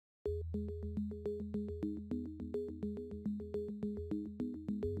In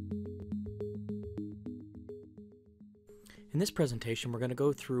this presentation, we're going to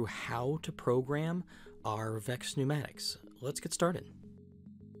go through how to program our VEX Pneumatics. Let's get started.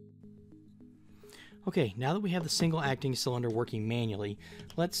 Okay, now that we have the single acting cylinder working manually,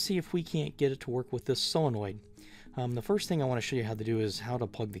 let's see if we can't get it to work with this solenoid. The first thing I want to show you how to do is how to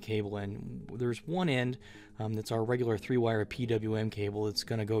plug the cable in. There's one end that's our regular 3-wire PWM cable that's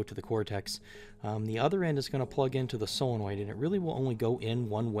going to go to the Cortex. The other end is going to plug into the solenoid, and it really will only go in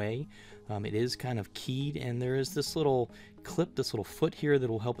one way. It is kind of keyed, and there is this little clip, this little foot here that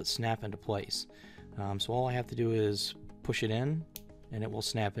will help it snap into place. So all I have to do is push it in, and it will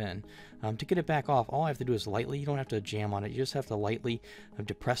snap in. To get it back off, all I have to do is lightly, you don't have to jam on it, you just have to lightly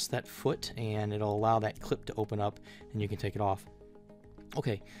depress that foot, and it'll allow that clip to open up, and you can take it off.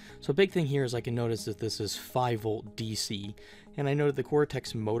 Okay, so big thing here is I can notice that this is 5-volt DC, and I know that the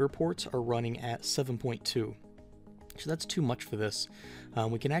Cortex motor ports are running at 7.2. So that's too much for this.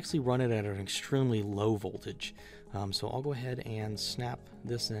 We can actually run it at an extremely low voltage. So I'll go ahead and snap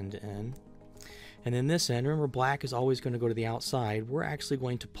this end in. And then this end, remember black is always going to go to the outside, we're actually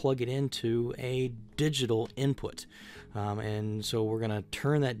going to plug it into a digital input. And so we're going to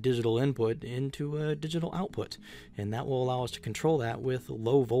turn that digital input into a digital output, and that will allow us to control that with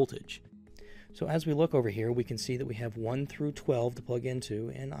low voltage. So as we look over here, we can see that we have 1 through 12 to plug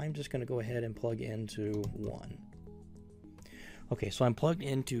into, and I'm just going to go ahead and plug into 1. Okay, so I'm plugged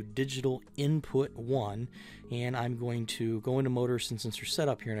into digital input 1, and I'm going to go into motors and sensor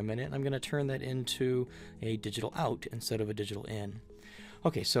setup here in a minute, and I'm going to turn that into a digital out instead of a digital in.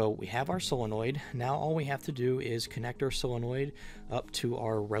 Okay, so we have our solenoid. Now all we have to do is connect our solenoid up to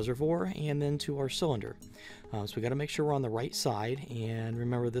our reservoir and then to our cylinder. So we got to make sure we're on the right side, and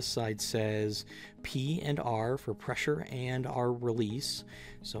remember this side says P and R for pressure and our release.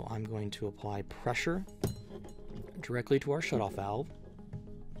 So I'm going to apply pressure directly to our shutoff valve,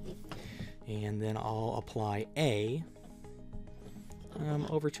 and then I'll apply A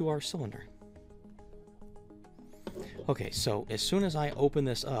over to our cylinder. Okay, so as soon as I open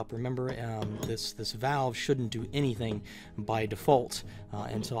this up, remember this valve shouldn't do anything by default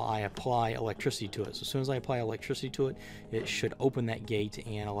until I apply electricity to it. So as soon as I apply electricity to it, it should open that gate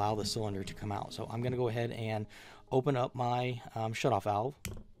and allow the cylinder to come out. So I'm going to go ahead and open up my shutoff valve.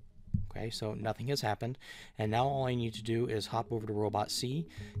 Okay, so nothing has happened, and now all I need to do is hop over to Robot C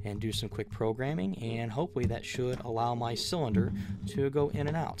and do some quick programming, and hopefully that should allow my cylinder to go in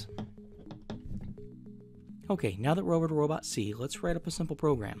and out. Okay, now that we're over to Robot C, let's write up a simple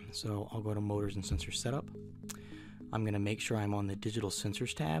program. So I'll go to Motors and Sensor Setup. I'm going to make sure I'm on the Digital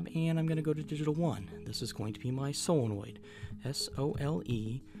Sensors tab, and I'm going to go to Digital 1. This is going to be my solenoid,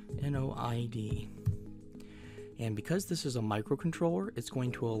 SOLENOID. And because this is a microcontroller, it's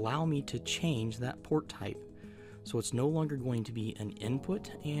going to allow me to change that port type. So it's no longer going to be an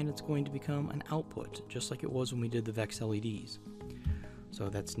input, and it's going to become an output, just like it was when we did the VEX LEDs. So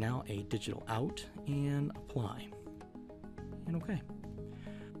that's now a digital out, and apply. And OK.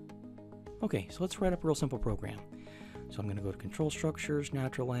 Okay, so let's write up a real simple program. So I'm going to go to Control Structures,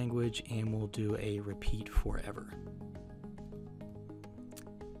 Natural Language, and we'll do a repeat forever.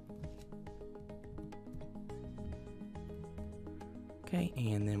 Okay,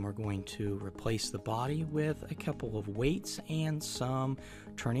 and then we're going to replace the body with a couple of weights and some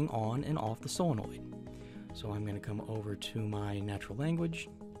turning on and off the solenoid. So I'm going to come over to my natural language,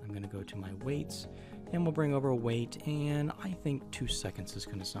 I'm going to go to my weights, and we'll bring over a weight, and I think 2 seconds is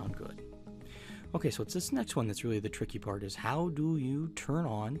going to sound good. Okay, so it's this next one that's really the tricky part, is how do you turn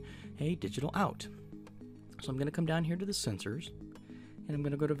on a digital out? So I'm going to come down here to the sensors, and I'm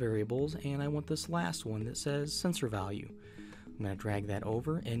going to go to variables, and I want this last one that says sensor value. I'm going to drag that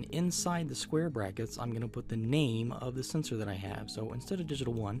over, and inside the square brackets I'm going to put the name of the sensor that I have. So instead of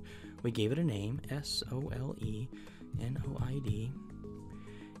digital 1, we gave it a name, SOLENOID,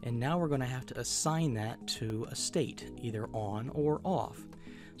 and now we're going to have to assign that to a state, either on or off.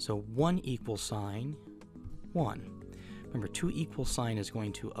 So 1 equals sign 1. Remember, 2 equals sign is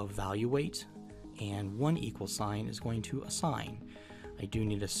going to evaluate, and 1 equals sign is going to assign. I do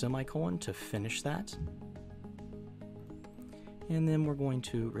need a semicolon to finish that. And then we're going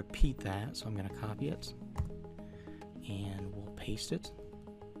to repeat that, so I'm going to copy it, and we'll paste it,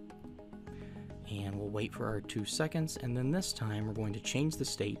 and we'll wait for our 2 seconds, and then this time we're going to change the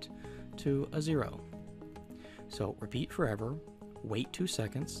state to a 0. So repeat forever, wait 2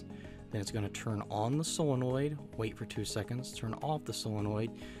 seconds, then it's going to turn on the solenoid, wait for 2 seconds, turn off the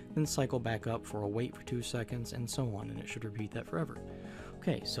solenoid, then cycle back up for a wait for 2 seconds, and so on, and it should repeat that forever.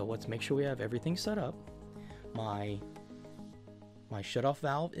 Okay, so let's make sure we have everything set up. My My shutoff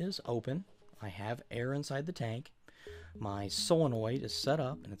valve is open. I have air inside the tank. My solenoid is set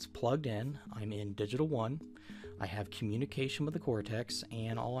up and it's plugged in. I'm in digital 1. I have communication with the Cortex,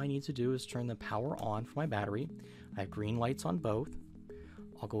 and all I need to do is turn the power on for my battery. I have green lights on both.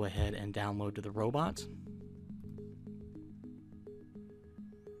 I'll go ahead and download to the robot.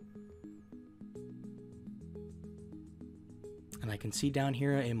 And I can see down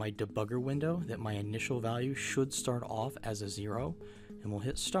here in my debugger window that my initial value should start off as a 0, and we'll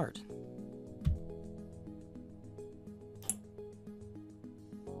hit start.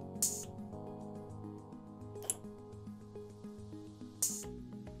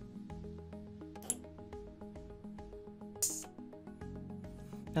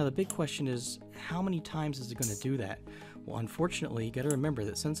 Now the big question is, how many times is it going to do that? Well, unfortunately, you got to remember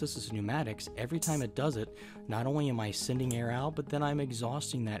that since this is pneumatics, every time it does it, not only am I sending air out, but then I'm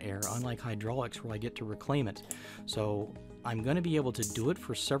exhausting that air, unlike hydraulics where I get to reclaim it. So I'm going to be able to do it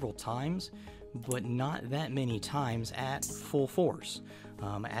for several times, but not that many times at full force.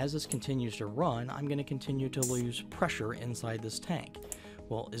 As this continues to run, I'm going to continue to lose pressure inside this tank.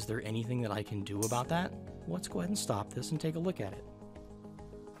 Well, is there anything that I can do about that? Let's go ahead and stop this and take a look at it.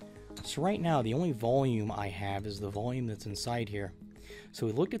 So right now, the only volume I have is the volume that's inside here. So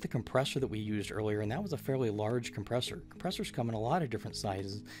we looked at the compressor that we used earlier, and that was a fairly large compressor. Compressors come in a lot of different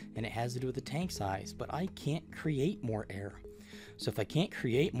sizes, and it has to do with the tank size, but I can't create more air. So if I can't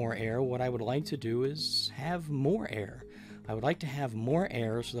create more air, what I would like to do is have more air. I would like to have more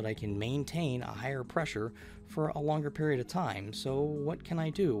air so that I can maintain a higher pressure for a longer period of time. So what can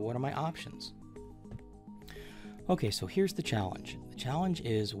I do? What are my options? Okay, so here's the challenge. The challenge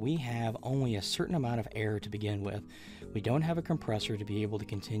is we have only a certain amount of air to begin with. We don't have a compressor to be able to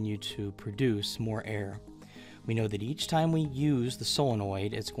continue to produce more air. We know that each time we use the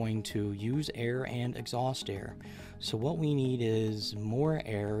solenoid, it's going to use air and exhaust air. So what we need is more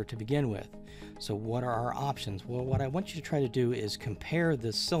air to begin with. So what are our options? Well, what I want you to try to do is compare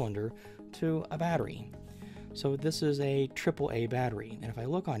this cylinder to a battery. So this is a AAA battery, and if I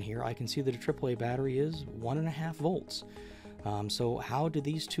look on here, I can see that a AAA battery is 1.5 volts. So how do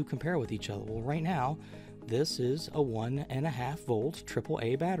these two compare with each other? Well, right now, this is a 1.5 volt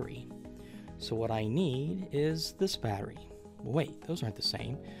AAA battery. So what I need is this battery. Well, wait, those aren't the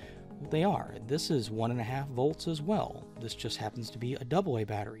same. Well, they are. This is 1.5 volts as well. This just happens to be a AA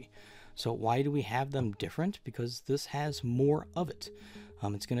battery. So why do we have them different? Because this has more of it.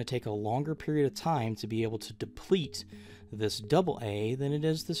 It's going to take a longer period of time to be able to deplete this AA than it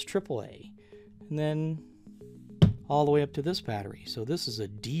is this AAA. And then all the way up to this battery. So this is a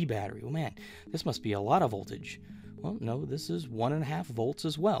D battery. Well, man, this must be a lot of voltage. Well, no, this is 1.5 volts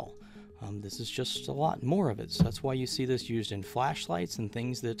as well. This is just a lot more of it. So that's why you see this used in flashlights and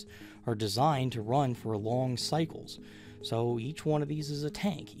things that are designed to run for long cycles. So each one of these is a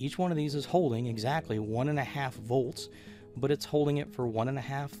tank. Each one of these is holding exactly 1.5 volts, but it's holding it for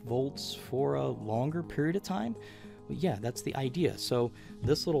 1.5 volts for a longer period of time. Well, yeah, that's the idea. So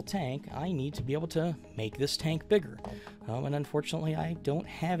this little tank, I need to be able to make this tank bigger. And unfortunately, I don't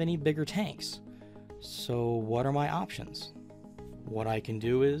have any bigger tanks. So what are my options? What I can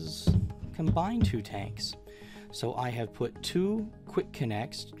do is combine two tanks. So I have put two quick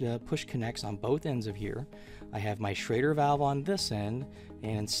connects, push connects on both ends of here. I have my Schrader valve on this end,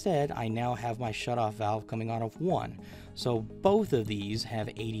 and instead I now have my shutoff valve coming out of one. So both of these have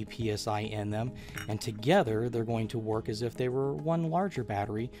 80 psi in them, and together they're going to work as if they were one larger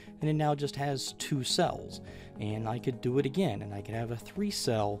battery, and it now just has two cells. And I could do it again, and I could have a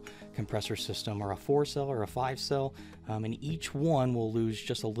 3-cell compressor system, or a 4-cell, or a 5-cell, and each one will lose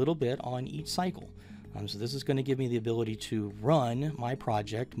just a little bit on each cycle. So this is going to give me the ability to run my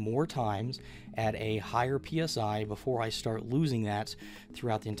project more times at a higher PSI before I start losing that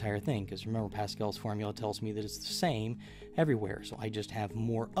throughout the entire thing. Because remember, Pascal's formula tells me that it's the same everywhere. So I just have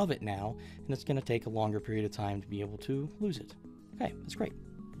more of it now, and it's going to take a longer period of time to be able to lose it. Okay, that's great.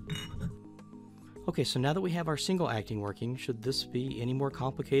 Okay, so now that we have our single acting working, should this be any more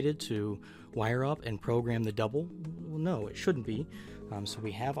complicated to wire up and program the double? Well, no, it shouldn't be. So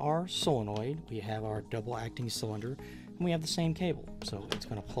we have our solenoid, we have our double acting cylinder, and we have the same cable. So it's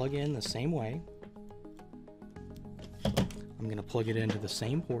going to plug in the same way. I'm going to plug it into the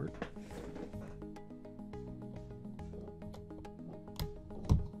same port.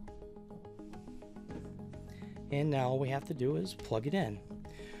 And now all we have to do is plug it in.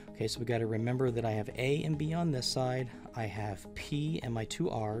 Okay, so we got to remember that I have A and B on this side. I have P and my two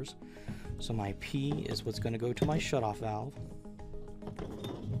R's. So my P is what's going to go to my shutoff valve.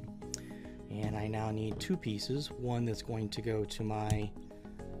 And I now need two pieces. One that's going to go to my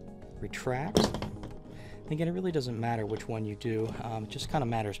retract. And again, it really doesn't matter which one you do. It just kind of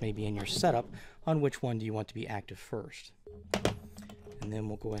matters maybe in your setup on which one do you want to be active first. And then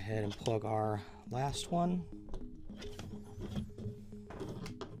we'll go ahead and plug our last one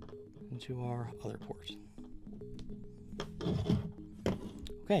into our other port.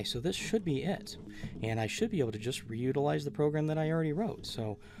 Okay, so this should be it. And I should be able to just reutilize the program that I already wrote.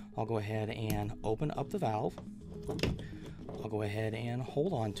 So I'll go ahead and open up the valve. I'll go ahead and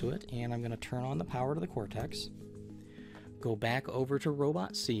hold on to it, and I'm going to turn on the power to the Cortex. Go back over to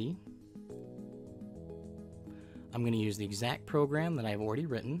Robot C. I'm going to use the exact program that I've already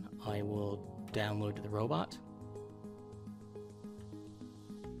written. I will download to the robot.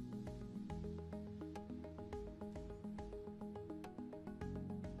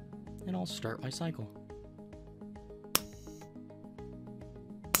 And I'll start my cycle.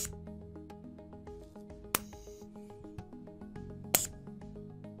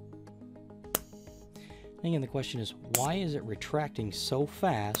 Again, the question is, why is it retracting so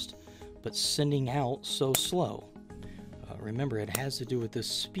fast but sending out so slow? Remember, it has to do with this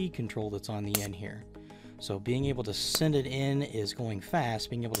speed control that's on the end here. So being able to send it in is going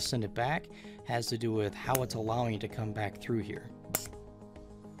fast. Being able to send it back has to do with how it's allowing it to come back through here.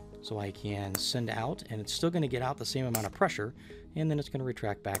 So I can send out, and it's still going to get out the same amount of pressure, and then it's going to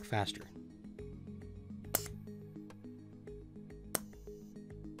retract back faster.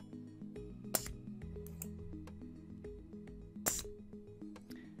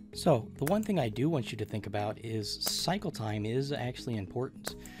 So the one thing I do want you to think about is cycle time is actually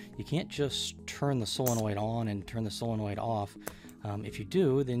important. You can't just turn the solenoid on and turn the solenoid off. If you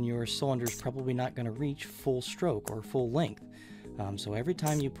do, then your cylinder's probably not going to reach full stroke or full length. So every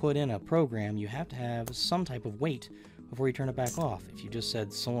time you put in a program, you have to have some type of wait before you turn it back off. If you just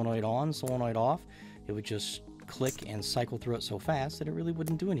said solenoid on, solenoid off, it would just click and cycle through it so fast that it really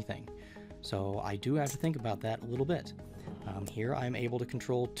wouldn't do anything. So I do have to think about that a little bit. Here I'm able to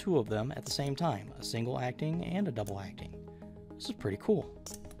control two of them at the same time, a single acting and a double acting. This is pretty cool.